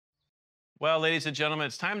Well, ladies and gentlemen,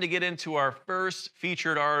 it's time to get into our first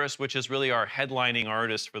featured artist, which is really our headlining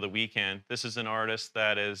artist for the weekend. This is an artist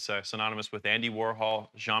that is synonymous with Andy Warhol,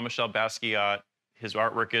 Jean-Michel Basquiat. His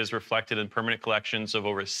artwork is reflected in permanent collections of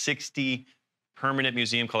over 60 permanent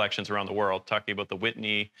museum collections around the world, talking about the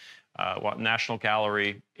Whitney National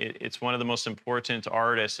Gallery. It's one of the most important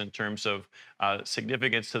artists in terms of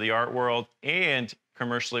significance to the art world and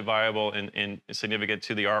commercially viable and significant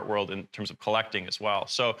to the art world in terms of collecting as well.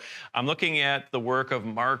 So I'm looking at the work of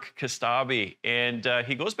Mark Kostabi, and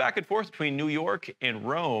he goes back and forth between New York and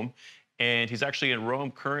Rome, and he's actually in Rome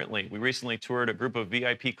currently. We recently toured a group of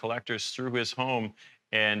VIP collectors through his home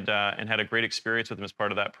and had a great experience with him as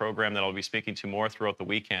part of that program that I'll be speaking to more throughout the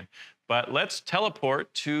weekend. But let's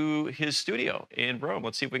teleport to his studio in Rome.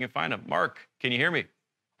 Let's see if we can find him. Mark, can you hear me?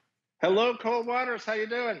 Hello, Cold Waters. How you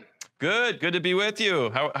doing? Good to be with you.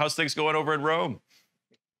 How's things going over in Rome?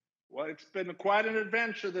 Well, it's been quite an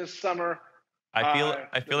adventure this summer.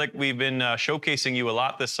 I feel like we've been showcasing you a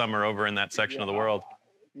lot this summer over in that section of the world.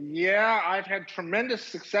 Yeah, I've had tremendous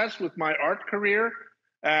success with my art career,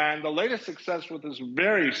 and the latest success with this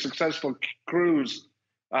very successful cruise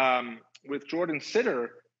with Jordan Sitter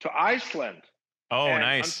to Iceland. Oh, and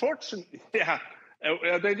nice. Unfortunately, yeah.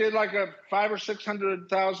 They did like a $500,000 or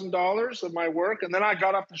 $600,000 of my work, and then I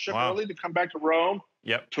got off the ship early to come back to Rome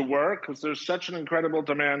to work because there's such an incredible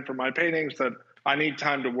demand for my paintings that I need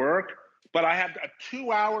time to work. But I had a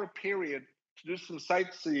 2-hour period to do some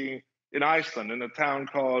sightseeing in Iceland in a town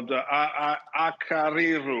called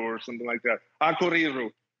Akariru or something like that,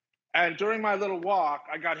 Akureyri. And during my little walk,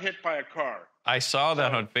 I got hit by a car. I saw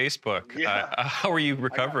that on Facebook. Yeah. How are you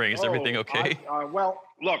recovering? Is everything okay? Well,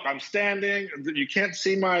 look, I'm standing. You can't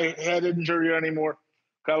see my head injury anymore.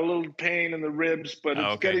 Got a little pain in the ribs, but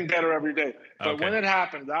it's getting better every day. But when it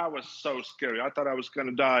happened, that was so scary. I thought I was going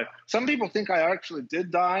to die. Some people think I actually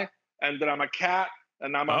did die and that I'm a cat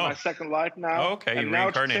and I'm on my second life now. Okay, and you now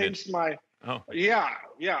reincarnated. It's changed my,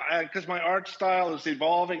 because my art style is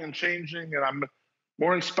evolving and changing, and I'm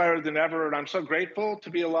more inspired than ever, and I'm so grateful to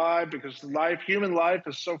be alive because human life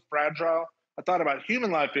is so fragile. I thought about human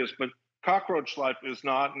life is, but cockroach life is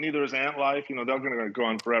not. Neither is ant life. They're going to go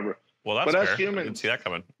on forever. Well, that's fair. As humans, I didn't see that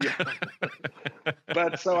coming.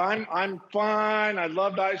 But so I'm fine. I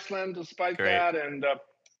loved Iceland despite that, and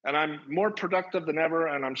I'm more productive than ever,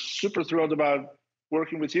 and I'm super thrilled about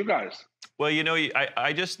working with you guys. Well,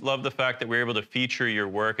 I just love the fact that we're able to feature your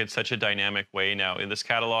work in such a dynamic way now. In this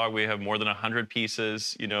catalog, we have more than 100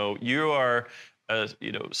 pieces. You are,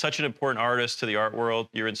 such an important artist to the art world.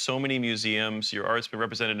 You're in so many museums. Your art's been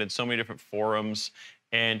represented in so many different forums.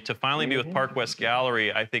 And to finally be with Park West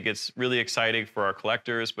Gallery, I think it's really exciting for our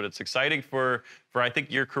collectors, but it's exciting for I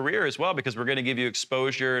think, your career as well, because we're going to give you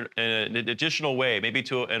exposure in an additional way, maybe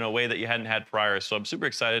in a way that you hadn't had prior. So I'm super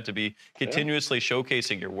excited to be continuously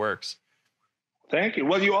showcasing your works. Thank you.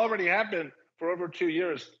 Well, you already have been for over 2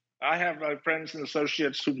 years. I have my friends and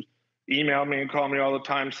associates who email me and call me all the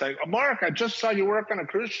time saying, Mark, I just saw you work on a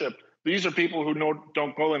cruise ship. These are people who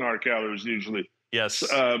don't go in art galleries usually. Yes.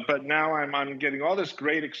 But now I'm getting all this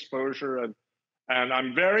great exposure, and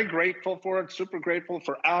I'm very grateful for it, super grateful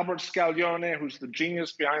for Albert Scaglione, who's the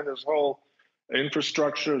genius behind this whole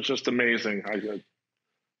infrastructure. It's just amazing.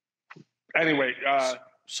 Anyway.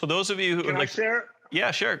 So those of you who can I share?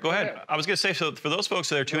 Yeah, sure. Go ahead. I was going to say, so for those folks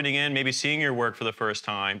that are tuning in, maybe seeing your work for the first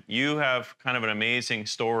time, you have kind of an amazing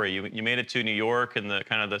story. You made it to New York in the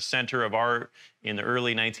kind of the center of art in the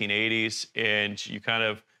early 1980s, and you kind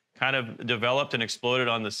of developed and exploded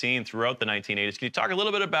on the scene throughout the 1980s. Can you talk a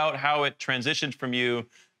little bit about how it transitioned from you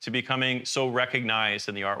to becoming so recognized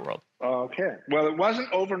in the art world? Okay. Well, it wasn't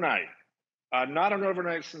overnight. Not an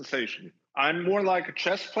overnight sensation. I'm more like a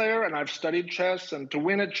chess player, and I've studied chess, and to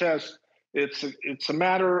win at chess, it's a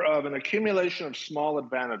matter of an accumulation of small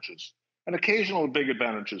advantages and occasional big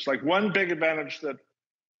advantages. Like one big advantage that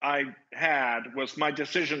I had was my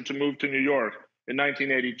decision to move to New York in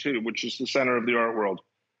 1982, which is the center of the art world.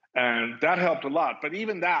 And that helped a lot. But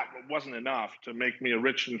even that wasn't enough to make me a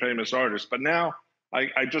rich and famous artist. But now I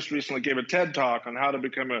just recently gave a TED talk on how to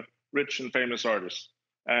become a rich and famous artist.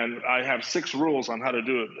 And I have 6 rules on how to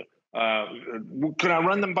do it. Could I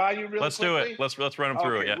run them by you real Let's quickly? do it. Let's run them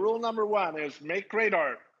through it. Yeah. Rule number 1 is make great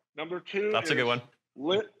art. Number 2 That's a good one.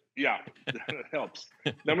 It helps.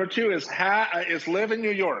 Number 2 is live in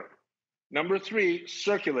New York. Number 3,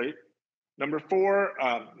 circulate. Number 4,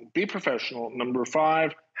 be professional. Number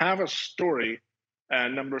 5, have a story.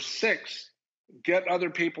 And number 6, get other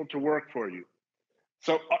people to work for you.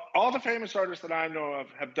 So all the famous artists that I know of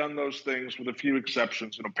have done those things with a few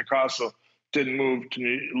exceptions. Picasso didn't move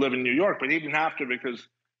to live in New York, but he didn't have to because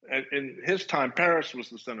in his time, Paris was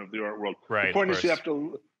the center of the art world. Right, the point of is you course. have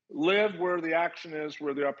to live where the action is,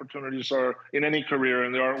 where the opportunities are in any career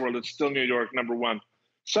in the art world. It's still New York, #1.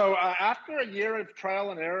 So after a year of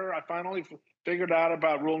trial and error, I finally figured out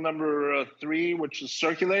about rule number 3, which is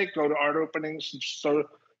circulate, go to art openings, so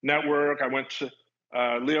network. I went to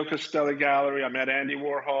Leo Castelli Gallery. I met Andy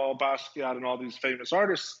Warhol, Basquiat, and all these famous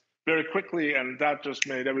artists very quickly, and that just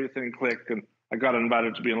made everything click. And I got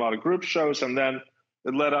invited to be in a lot of group shows, and then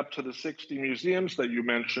it led up to the 60 museums that you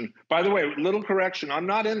mentioned. By the way, little correction, I'm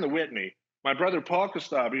not in the Whitney. My brother Paul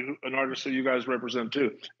Kostabi, an artist who you guys represent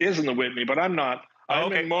too, is in the Whitney, but I'm not. Oh,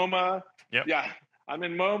 I'm okay. in MoMA. Yep. Yeah, I'm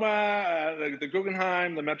in MoMA, the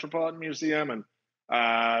Guggenheim, the Metropolitan Museum, and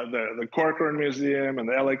the Corcoran Museum, and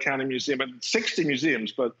the LA County Museum, and 60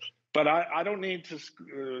 museums. But I don't need to.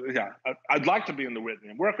 I'd like to be in the Whitney.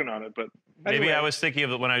 I'm working on it, but anyway. Maybe I was thinking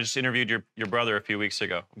of it when I just interviewed your brother a few weeks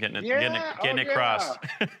ago, getting it crossed.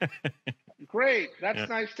 Great, that's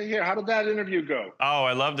nice to hear. How did that interview go? Oh,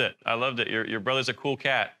 I loved it. I loved it. Your brother's a cool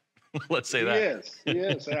cat. Let's say that. He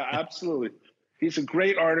is. Yeah, absolutely. He's a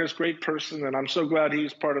great artist, great person, and I'm so glad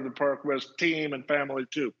he's part of the Park West team and family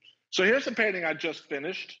too. So here's a painting I just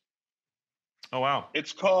finished. Oh, wow.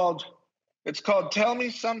 It's called Tell Me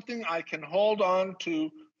Something I Can Hold On To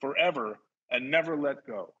Forever and Never Let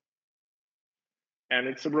Go. And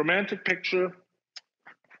it's a romantic picture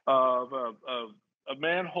of a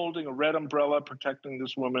man holding a red umbrella protecting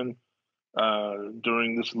this woman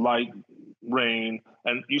during this light rain.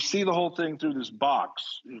 And you see the whole thing through this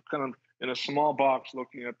box. You're kind of in a small box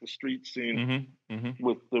looking at the street scene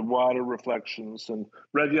with the water reflections. And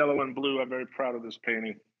red, yellow, and blue. I'm very proud of this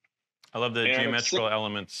painting. I love the geometrical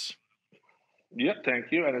elements. Yep,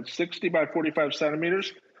 thank you. And it's 60 by 45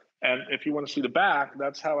 centimeters. And if you want to see the back,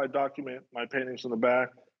 that's how I document my paintings in the back.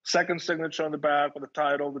 Second signature on the back with the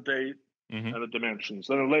title, the date, and the dimensions.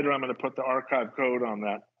 Then later I'm going to put the archive code on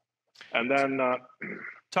that. And then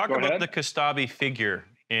talk about the Kostabi figure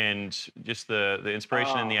and just the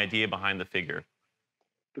inspiration and the idea behind the figure.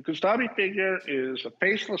 The Kostabi figure is a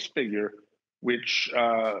faceless figure, which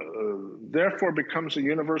therefore becomes a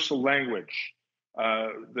universal language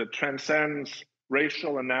that transcends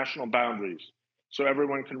racial and national boundaries. So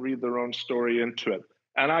everyone can read their own story into it.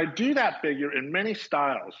 And I do that figure in many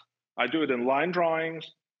styles. I do it in line drawings,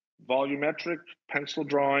 volumetric pencil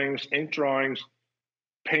drawings, ink drawings,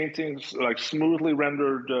 paintings, like smoothly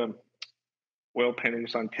rendered oil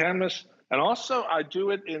paintings on canvas. And also I do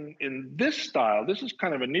it in this style. This is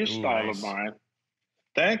kind of a new style of mine.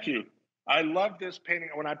 Thank you. I love this painting.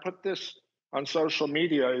 When I put this on social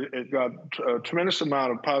media, it got a tremendous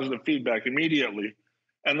amount of positive feedback immediately.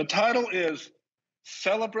 And the title is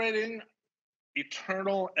Celebrating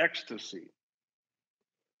Eternal Ecstasy.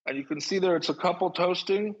 And you can see there it's a couple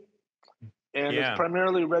toasting. And it's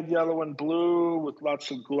primarily red, yellow, and blue with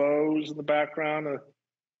lots of glows in the background.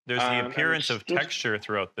 There's the appearance of texture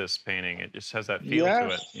throughout this painting. It just has that feel to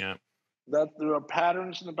it. Yeah. That there are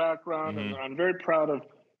patterns in the background, and I'm very proud of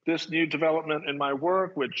this new development in my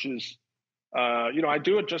work, which is, I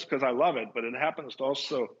do it just because I love it, but it happens to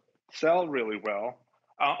also sell really well.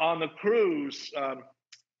 On the cruise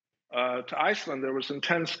to Iceland, there was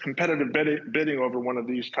intense competitive bidding over one of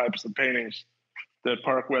these types of paintings that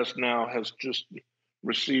Park West now has just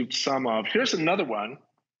received some of. Here's another one.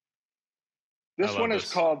 This one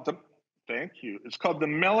is called thank you. It's called The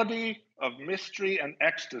Melody of Mystery and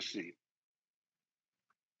Ecstasy.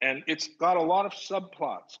 And it's got a lot of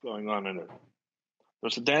subplots going on in it.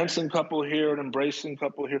 There's a dancing couple here, an embracing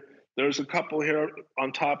couple here. There's a couple here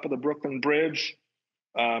on top of the Brooklyn Bridge.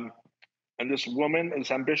 And this woman,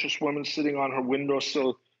 this ambitious woman sitting on her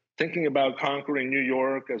windowsill, thinking about conquering New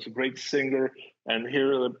York as a great singer. And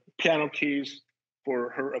here are the piano keys for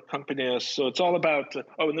her accompanist. So it's all about,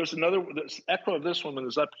 and there's this echo of this woman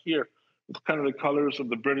is up here with kind of the colors of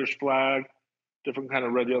the British flag, different kind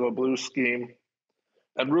of red, yellow, blue scheme.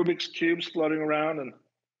 And Rubik's cubes floating around,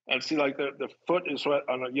 and see like the foot is right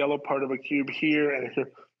on a yellow part of a cube here and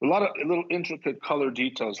here. A lot of little intricate color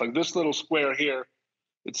details, like this little square here.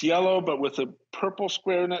 It's yellow, but with a purple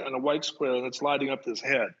square in it and a white square that's lighting up this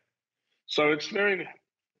head. So it's very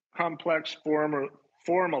complex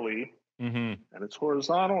formally, and it's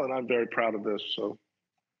horizontal, and I'm very proud of this. So,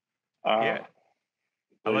 I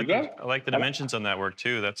like the dimensions on that work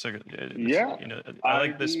too. That's I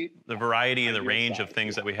like the variety and the range of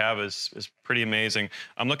things that we have is pretty amazing.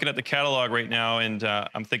 I'm looking at the catalog right now, and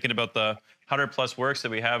I'm thinking about the 100+ works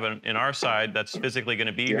that we have in our side that's physically going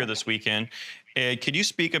to be here this weekend. Could you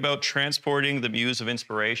speak about transporting the muse of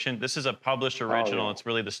inspiration? This is a published original. It's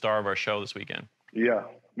really the star of our show this weekend. Yeah.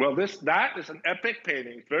 Well, that is an epic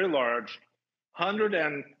painting. It's very large, 100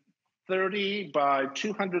 and 30 by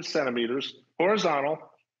 200 centimeters, horizontal,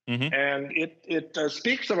 Mm-hmm. and it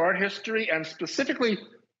speaks of art history and specifically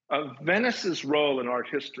of Venice's role in art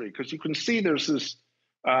history, because you can see there's this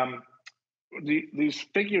um, these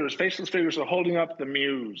figures, faceless figures, are holding up the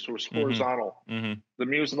muse, who's Mm-hmm. horizontal, Mm-hmm. the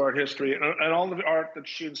muse of art history, and all the art that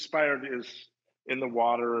she inspired is in the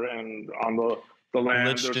water and on the land.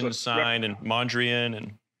 There's a Liechtenstein and Mondrian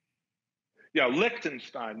and yeah,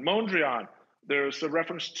 Liechtenstein, Mondrian. There's a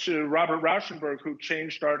reference to Robert Rauschenberg, who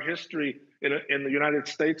changed art history in the United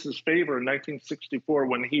States' favor in 1964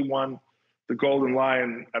 when he won the Golden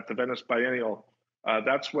Lion at the Venice Biennial.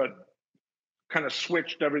 That's what kind of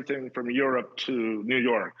switched everything from Europe to New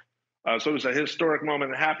York. So it was a historic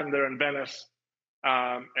moment that happened there in Venice.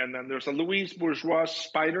 And then there's a Louise Bourgeois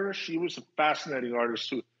spider. She was a fascinating artist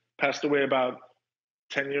who passed away about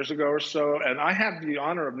 10 years ago or so. And I had the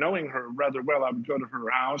honor of knowing her rather well. I would go to her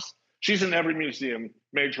house. She's in every museum,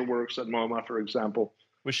 major works at MoMA, for example.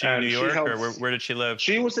 was she in New And York or where did she live?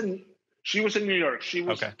 she was in New York. She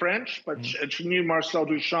was Okay. French, but she knew Marcel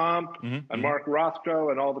Duchamp and Mark Rothko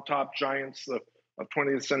and all the top giants of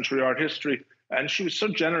 20th century art history. And she was so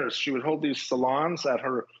generous. She would hold these salons at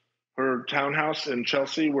her townhouse in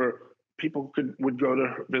Chelsea, where people would go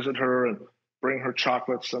to visit her and bring her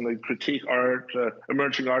chocolates, and they'd critique art.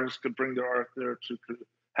 Emerging artists could bring their art there to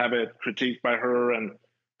have it critiqued by her and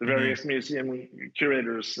the various museum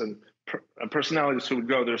curators and personalities who would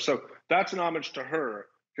go there. So that's an homage to her,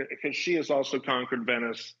 because she has also conquered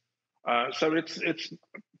Venice. So it's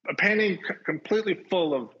a painting completely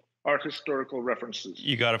full of art historical references.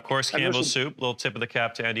 You got, of course, Campbell's Soup, little tip of the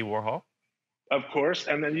cap to Andy Warhol. Of course,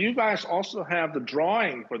 and then you guys also have the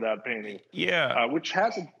drawing for that painting. Yeah. Which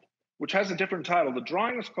has a different title. The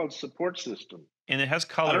drawing is called Support System. And it has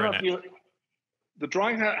color in it. The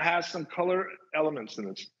drawing has some color elements in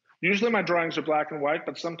it. Usually my drawings are black and white,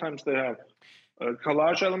 but sometimes they have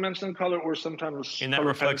collage elements in color, or sometimes and that color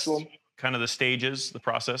reflects pencil. Kind of the stages, the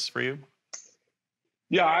process for you?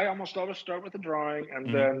 Yeah, I almost always start with the drawing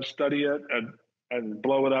and then study it and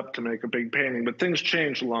blow it up to make a big painting. But things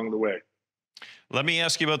change along the way. Let me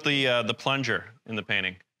ask you about the plunger in the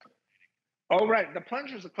painting. Oh, right. The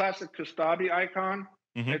plunger is a classic Kostabi icon.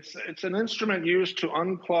 It's an instrument used to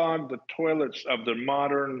unclog the toilets of the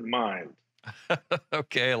modern mind.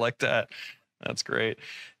 Okay, I like that. That's great.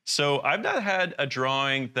 So I've not had a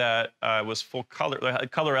drawing that was full color,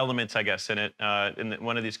 had color elements, I guess, in it in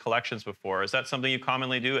one of these collections before. Is that something you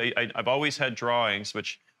commonly do? I've always had drawings,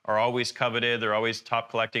 which are always coveted. They're always top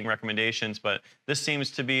collecting recommendations, but this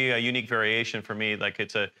seems to be a unique variation for me. Like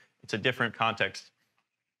it's a different context.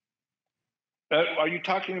 Are you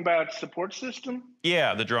talking about Support System?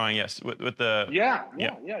 Yeah, the drawing, yes, with the yeah.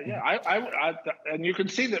 And you can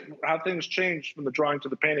see that how things change from the drawing to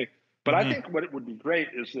the painting. But I think what it would be great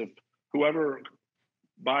is if whoever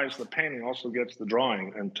buys the painting also gets the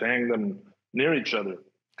drawing, and to hang them near each other,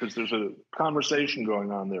 because there's a conversation going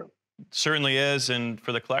on there. Certainly is, and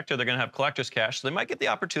for the collector, they're going to have collector's cash, so they might get the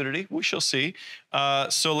opportunity. We shall see.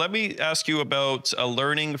 So let me ask you about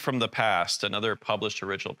Learning from the Past, another published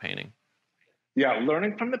original painting. Yeah,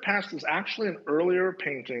 Learning from the Past is actually an earlier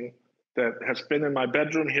painting that has been in my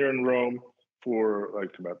bedroom here in Rome for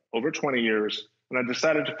like about over 20 years, and I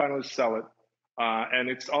decided to finally sell it. And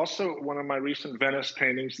it's also one of my recent Venice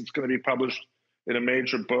paintings that's going to be published in a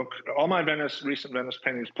major book. All my recent Venice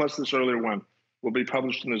paintings, plus this earlier one, will be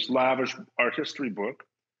published in this lavish art history book.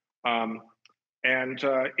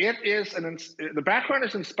 It is the background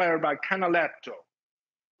is inspired by Canaletto,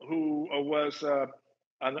 who was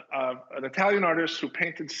an Italian artist who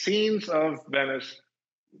painted scenes of Venice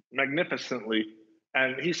magnificently,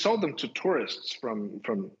 and he sold them to tourists from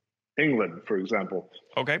England, for example.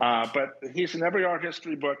 Okay. But he's in every art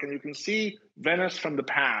history book, and you can see Venice from the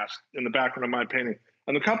past in the background of my painting.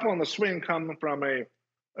 And the couple on the swing come from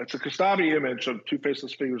it's a Kostabi image of two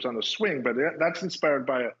faceless figures on a swing, but that's inspired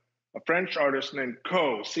by a French artist named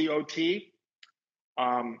C-O-T.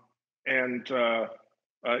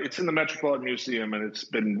 It's in the Metropolitan Museum, and it's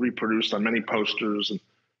been reproduced on many posters. And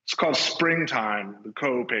it's called Springtime, the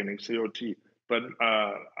painting, C-O-T. But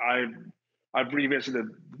I've revisited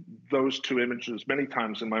those two images many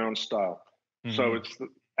times in my own style. So it's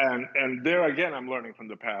and there again, I'm learning from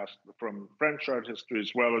the past, from French art history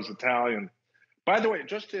as well as Italian. By the way,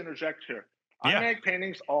 just to interject here, I make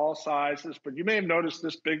paintings all sizes, but you may have noticed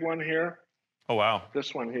this big one here. Oh, wow.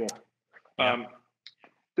 This one here. Yeah.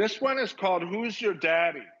 This one is called Who's Your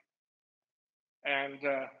Daddy? And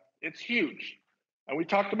it's huge. And we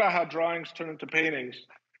talked about how drawings turn into paintings.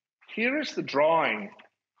 Here is the drawing.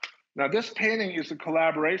 Now, this painting is a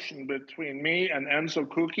collaboration between me and Enzo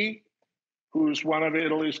Cucchi. who's one of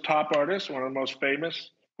Italy's top artists, one of the most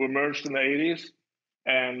famous, who emerged in the 80s.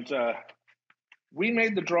 And we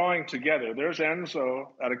made the drawing together. There's Enzo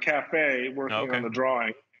at a cafe working on the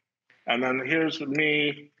drawing. And then here's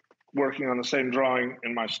me working on the same drawing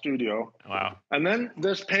in my studio. Wow. And then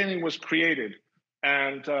this painting was created.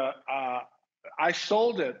 And I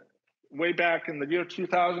sold it way back in the year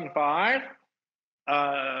 2005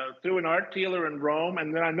 through an art dealer in Rome.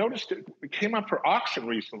 And then I noticed it came up for auction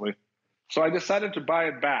recently. So I decided to buy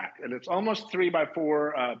it back. And it's almost 3 by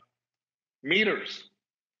 4 meters.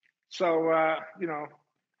 So, you know.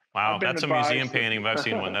 Wow, that's a museum painting if I've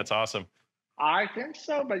seen one. That's awesome. I think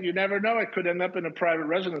so, but you never know. It could end up in a private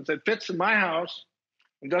residence. It fits in my house.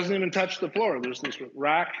 It doesn't even touch the floor. There's this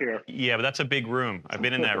rack here. Yeah, but that's a big room. I've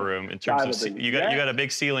been in that room. In terms of you got a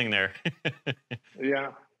big ceiling there.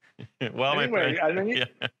 Yeah. Well, anyway, my friend. Yeah.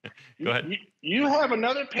 Go ahead. You have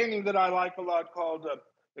another painting that I like a lot called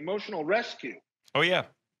Emotional Rescue. Oh yeah.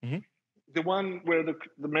 Mm-hmm. The one where the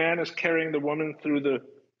man is carrying the woman through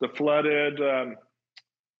the flooded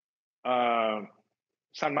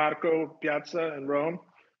San Marco Piazza in Rome,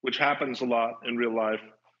 which happens a lot in real life.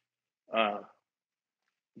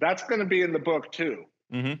 That's going to be in the book too.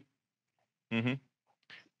 Mm-hmm. Mm-hmm.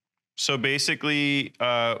 So basically,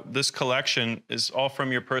 this collection is all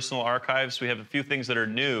from your personal archives. We have a few things that are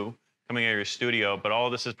new coming out of your studio, but all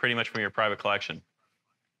of this is pretty much from your private collection.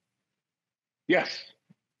 Yes,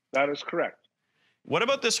 that is correct. What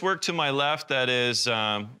about this work to my left that is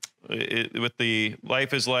with the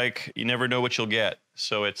life is like you never know what you'll get?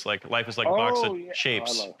 So it's like life is like a box of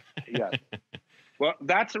shapes. Yes. Well,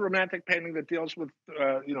 that's a romantic painting that deals with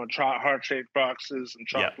you know, heart-shaped boxes and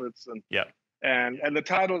chocolates and the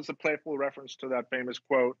title is a playful reference to that famous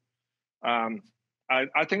quote. I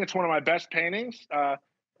think it's one of my best paintings.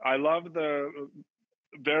 I love the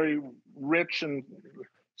very rich and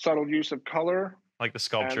subtle use of color. Like the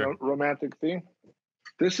sculpture. And a romantic theme.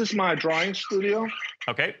 This is my drawing studio.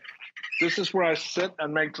 Okay. This is where I sit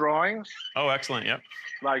and make drawings. Oh, excellent. Yep.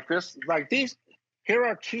 Like this, like these. Here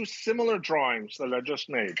are 2 similar drawings that I just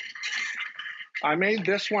made. I made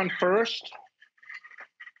this one first,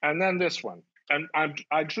 and then this one. And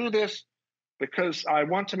I drew this because I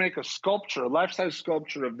want to make a sculpture, a life-size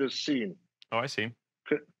sculpture of this scene. Oh, I see.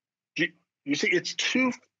 You see, it's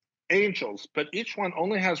 2 angels, but each one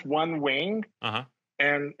only has 1 wing. Uh-huh.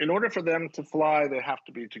 And in order for them to fly, they have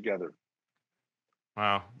to be together.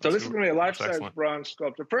 Wow. So this is going to be a life-size bronze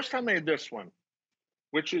sculpture. First, I made this one,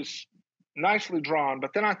 which is nicely drawn,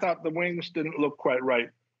 but then I thought the wings didn't look quite right.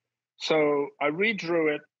 So I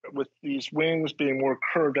redrew it with these wings being more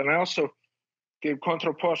curved. And I also gave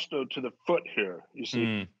contrapposto to the foot here. You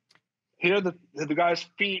see, here the guy's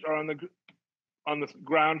feet are on the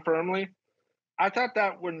ground firmly. I thought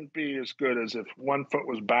that wouldn't be as good as if one foot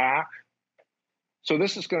was back. So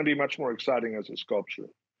this is going to be much more exciting as a sculpture.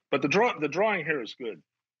 But the drawing here is good.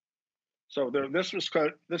 So this is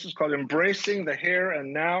called Embracing the Here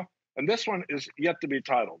and Now. And this one is yet to be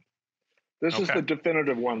titled. This is the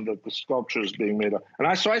definitive one that the sculpture is being made of.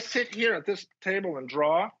 And so I sit here at this table and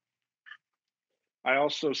draw. I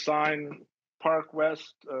also sign Park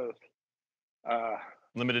West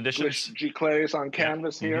limited editions G-Clays on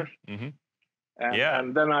canvas here. Mm-hmm.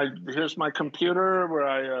 And then here's my computer where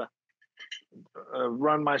I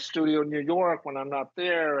run my studio in New York when I'm not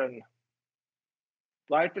there. And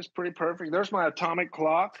life is pretty perfect. There's my atomic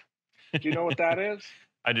clock. Do you know what that is?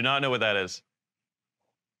 I do not know what that is.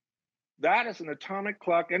 That is an atomic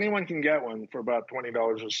clock. Anyone can get one for about $20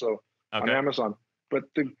 or so on Amazon. But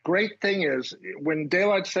the great thing is when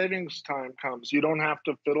daylight savings time comes, you don't have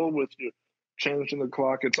to fiddle with your changing the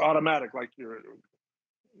clock. It's automatic, like your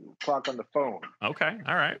clock on the phone. Okay,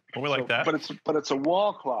 all right. Well, we like that. But it's a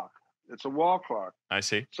wall clock. It's a wall clock. I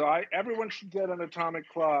see. So everyone should get an atomic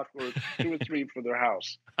clock or 2 or 3 for their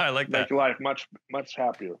house. I like that. Make life much, much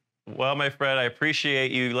happier. Well, my friend, I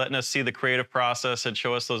appreciate you letting us see the creative process and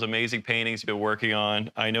show us those amazing paintings you've been working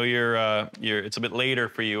on. I know it's a bit later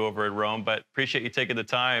for you over in Rome, but appreciate you taking the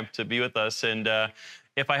time to be with us. And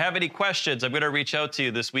if I have any questions, I'm going to reach out to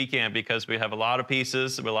you this weekend because we have a lot of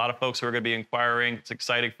pieces, a lot of folks who are going to be inquiring. It's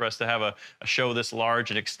exciting for us to have a show this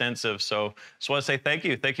large and extensive. So just want to say thank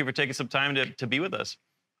you. Thank you for taking some time to be with us.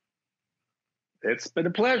 It's been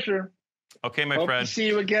a pleasure. Okay, my Hope friend. to see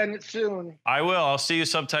you again soon. I will. I'll see you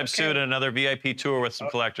sometime soon in another VIP tour with some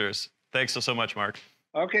collectors. Thanks so much, Mark.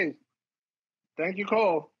 Okay. Thank you,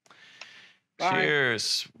 Cole. Bye.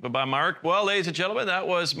 Cheers. Bye-bye, Mark. Well, ladies and gentlemen, that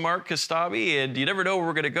was Mark Kostabi, and you never know where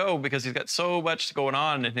we're going to go because he's got so much going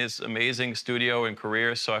on in his amazing studio and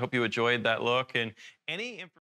career. So I hope you enjoyed that look. And any information